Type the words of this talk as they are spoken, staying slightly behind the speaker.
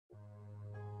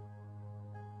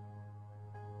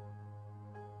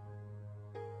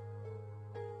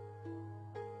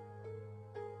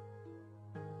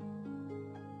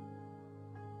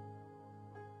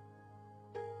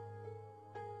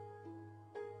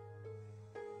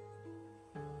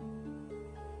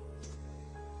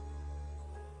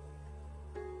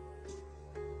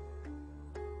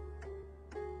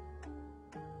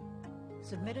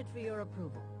Submitted for your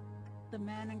approval. The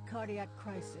man in cardiac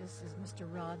crisis is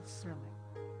Mr. Rod Serling,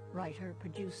 writer,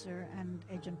 producer, and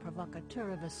agent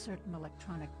provocateur of a certain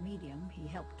electronic medium he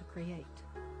helped to create,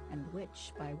 and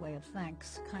which, by way of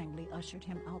thanks, kindly ushered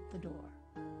him out the door.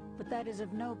 But that is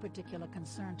of no particular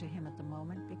concern to him at the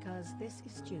moment, because this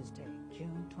is Tuesday,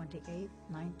 June 28,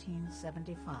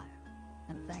 1975.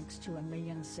 And thanks to a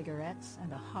million cigarettes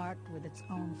and a heart with its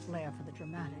own flair for the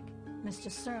dramatic,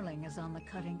 Mr. Serling is on the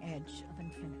cutting edge of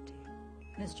infinity.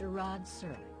 Mr. Rod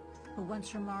Serling, who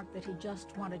once remarked that he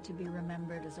just wanted to be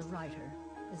remembered as a writer,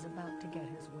 is about to get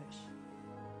his wish.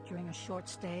 During a short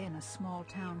stay in a small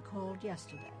town called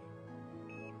Yesterday,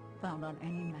 found on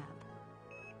any map,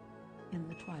 in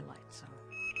the Twilight Zone.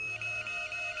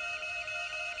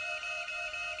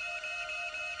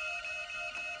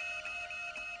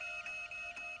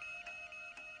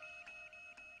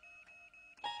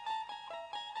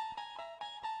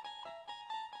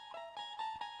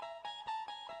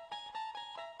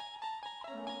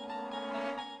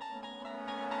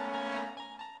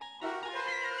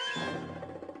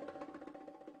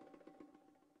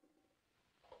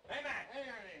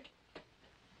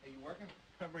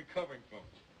 I'm recovering from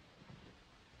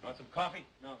it. Want some coffee?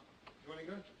 No. You any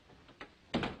good?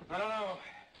 I don't know.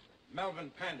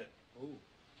 Melvin panned it. Ooh.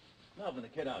 Melvin, the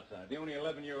kid outside. The only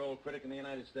 11-year-old critic in the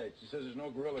United States. He says there's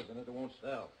no gorillas in it that won't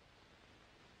sell.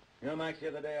 You know, Max, the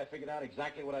other day I figured out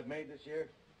exactly what I've made this year.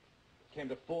 It came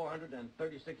to $436.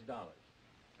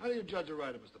 How do you judge a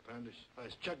writer, Mr. Pandish? By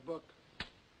his checkbook?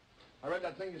 I read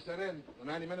that thing you sent in,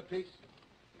 the 90-minute piece.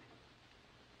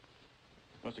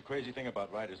 What's the crazy thing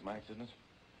about writers, Max, isn't it?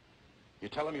 You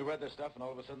tell them you read their stuff, and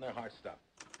all of a sudden their hearts stop.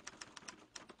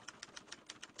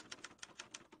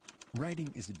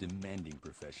 Writing is a demanding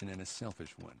profession and a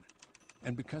selfish one.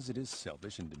 And because it is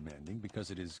selfish and demanding,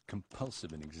 because it is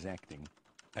compulsive and exacting,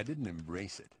 I didn't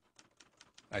embrace it.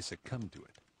 I succumbed to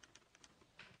it.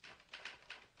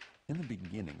 In the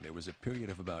beginning, there was a period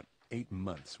of about 8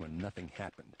 months when nothing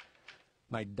happened.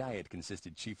 My diet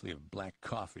consisted chiefly of black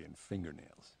coffee and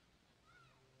fingernails.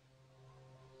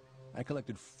 I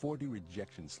collected 40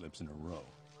 rejection slips in a row.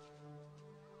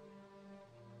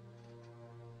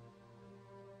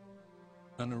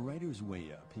 On a writer's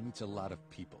way up, he meets a lot of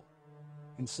people.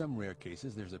 In some rare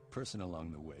cases, there's a person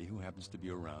along the way who happens to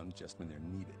be around just when they're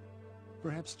needed.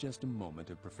 Perhaps just a moment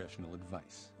of professional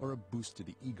advice, or a boost to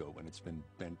the ego when it's been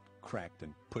bent, cracked,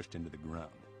 and pushed into the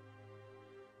ground.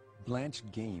 Blanche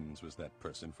Gaines was that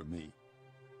person for me.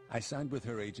 I signed with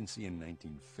her agency in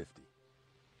 1950.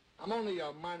 I'm only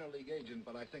a minor league agent,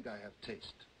 but I think I have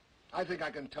taste. I think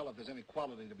I can tell if there's any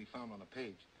quality to be found on a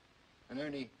page. And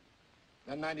Ernie,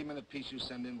 that 90-minute piece you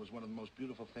sent in was one of the most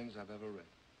beautiful things I've ever read.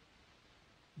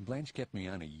 Blanche kept me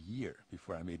on a year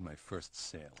before I made my first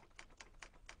sale.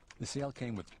 The sale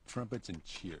came with trumpets and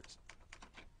cheers.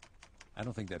 I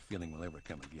don't think that feeling will ever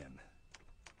come again.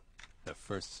 The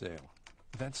first sale.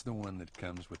 That's the one that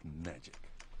comes with magic.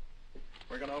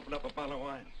 We're going to open up a bottle of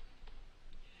wine.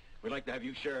 We'd like to have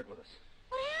you share it with us.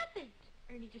 What happened?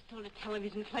 Ernie just told a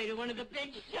television play to one of the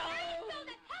big shows.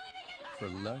 For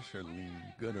lush or lean,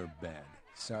 good or bad,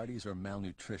 sardies or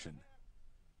malnutrition,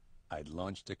 I'd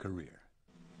launched a career.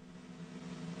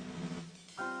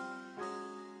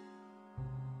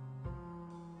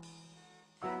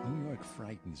 New York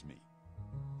frightens me.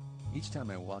 Each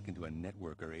time I walk into a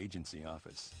network or agency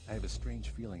office, I have a strange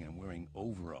feeling I'm wearing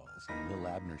overalls and Lil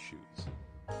Abner shoes.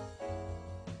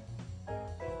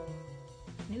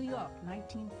 New York,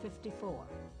 1954.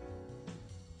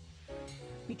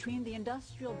 Between the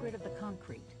industrial grid of the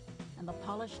concrete and the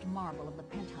polished marble of the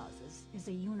penthouses is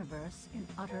a universe in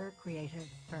utter creative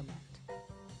ferment.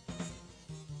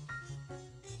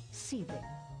 Seething,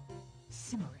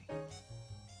 simmering.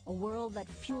 A world that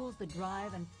fuels the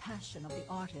drive and passion of the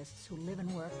artists who live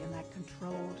and work in that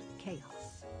controlled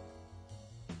chaos.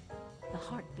 The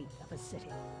heartbeat of a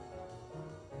city.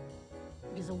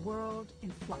 It is a world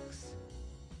in flux,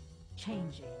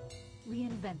 changing,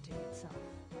 reinventing itself.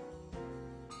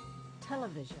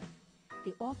 Television,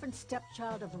 the orphan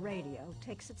stepchild of radio,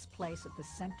 takes its place at the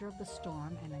center of the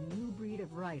storm, and a new breed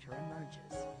of writer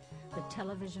emerges, the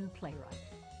television playwright.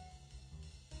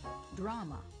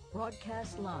 Drama,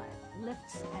 broadcast live,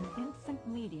 lifts an infant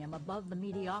medium above the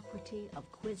mediocrity of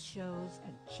quiz shows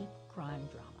and cheap crime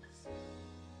dramas.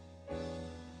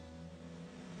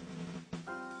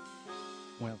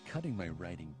 While cutting my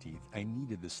writing teeth, I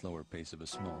needed the slower pace of a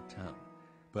small town.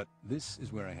 But this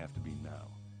is where I have to be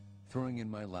now, throwing in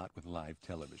my lot with live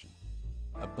television.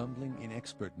 A bumbling,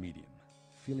 inexpert medium,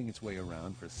 feeling its way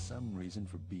around for some reason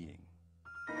for being.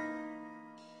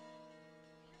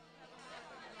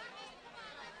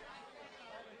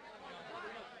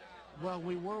 Well,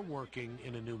 we were working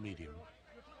in a new medium,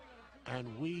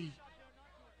 and we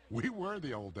were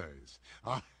the old days.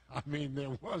 I mean, there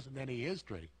wasn't any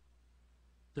history.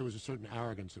 There was a certain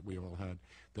arrogance that we all had,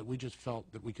 that we just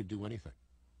felt that we could do anything.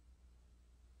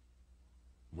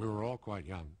 We were all quite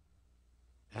young,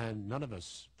 and none of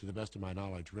us, to the best of my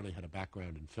knowledge, really had a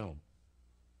background in film.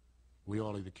 We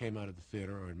all either came out of the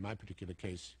theater, or in my particular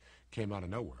case, came out of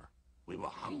nowhere. We were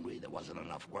hungry. There wasn't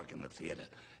enough work in the theater,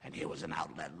 and here was an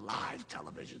outlet, live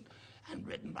television, and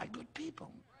written by good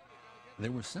people.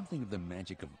 There was something of the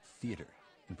magic of theater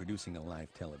in producing a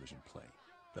live television play.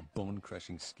 The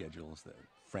bone-crushing schedules, the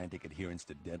frantic adherence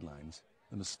to deadlines,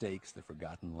 the mistakes, the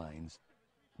forgotten lines.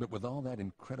 But with all that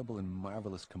incredible and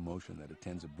marvelous commotion that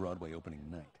attends a Broadway opening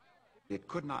night. It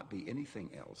could not be anything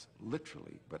else,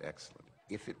 literally, but excellent.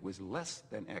 If it was less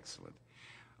than excellent,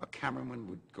 a cameraman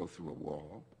would go through a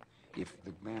wall. If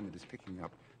the man that is picking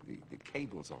up the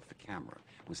cables off the camera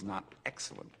was not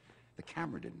excellent, the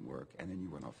camera didn't work, and then you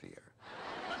went off the air.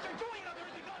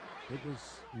 It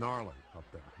was gnarly up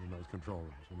there in those control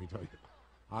rooms, let me tell you.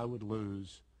 I would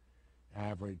lose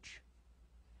average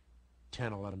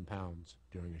 10, 11 pounds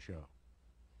during a show.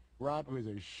 Rod was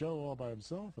a show all by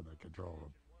himself in that control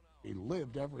room. He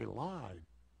lived every line.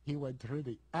 He went through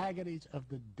the agonies of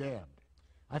the damned.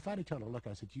 I finally told him, look,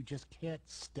 I said, you just can't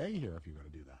stay here if you're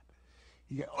going to do that.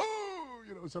 He'd go, oh,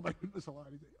 you know, somebody would miss a line.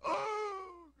 He'd say,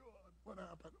 oh, God, what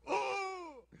happened?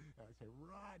 Oh! And I'd say,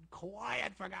 Rod,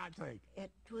 quiet, for God's sake.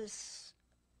 It was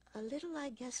a little, I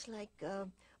guess, like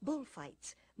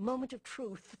bullfights, moment of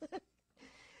truth.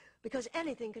 Because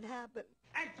anything could happen.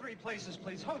 Act 3 places,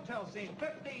 please. Hotel scene,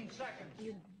 15 seconds.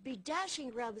 You'd be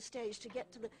dashing around the stage to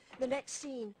get to the next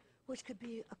scene, which could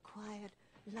be a quiet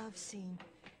love scene.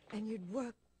 And you'd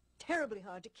work terribly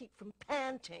hard to keep from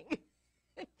panting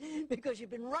because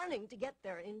you've been running to get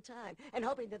there in time and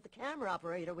hoping that the camera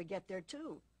operator would get there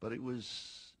too. But it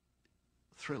was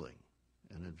thrilling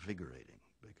and invigorating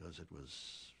because it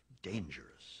was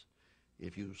dangerous.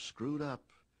 If you screwed up,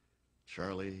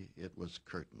 Charlie, it was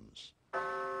curtains.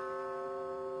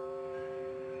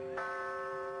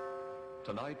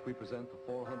 Tonight we present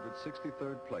the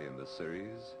 463rd play in this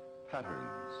series,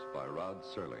 Patterns by Rod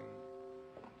Serling.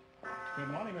 Good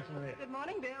morning, Miss Maria. Good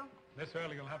morning, Bill. Miss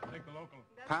Serling, you'll have to take the local.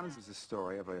 Patterns is the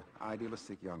story of an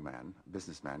idealistic young man,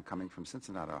 businessman, coming from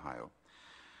Cincinnati, Ohio,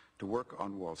 to work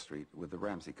on Wall Street with the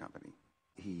Ramsey Company.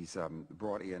 He's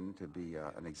brought in to be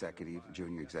an executive,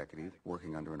 junior executive,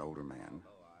 working under an older man.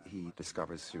 He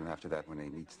discovers soon after that, when he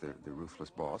meets the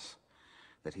ruthless boss,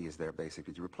 that he is there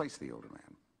basically to replace the older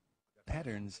man.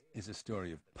 Patterns is a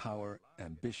story of power,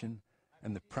 ambition,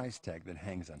 and the price tag that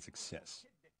hangs on success.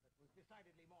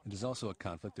 It is also a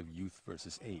conflict of youth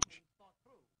versus age.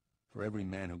 For every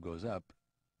man who goes up,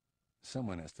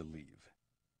 someone has to leave.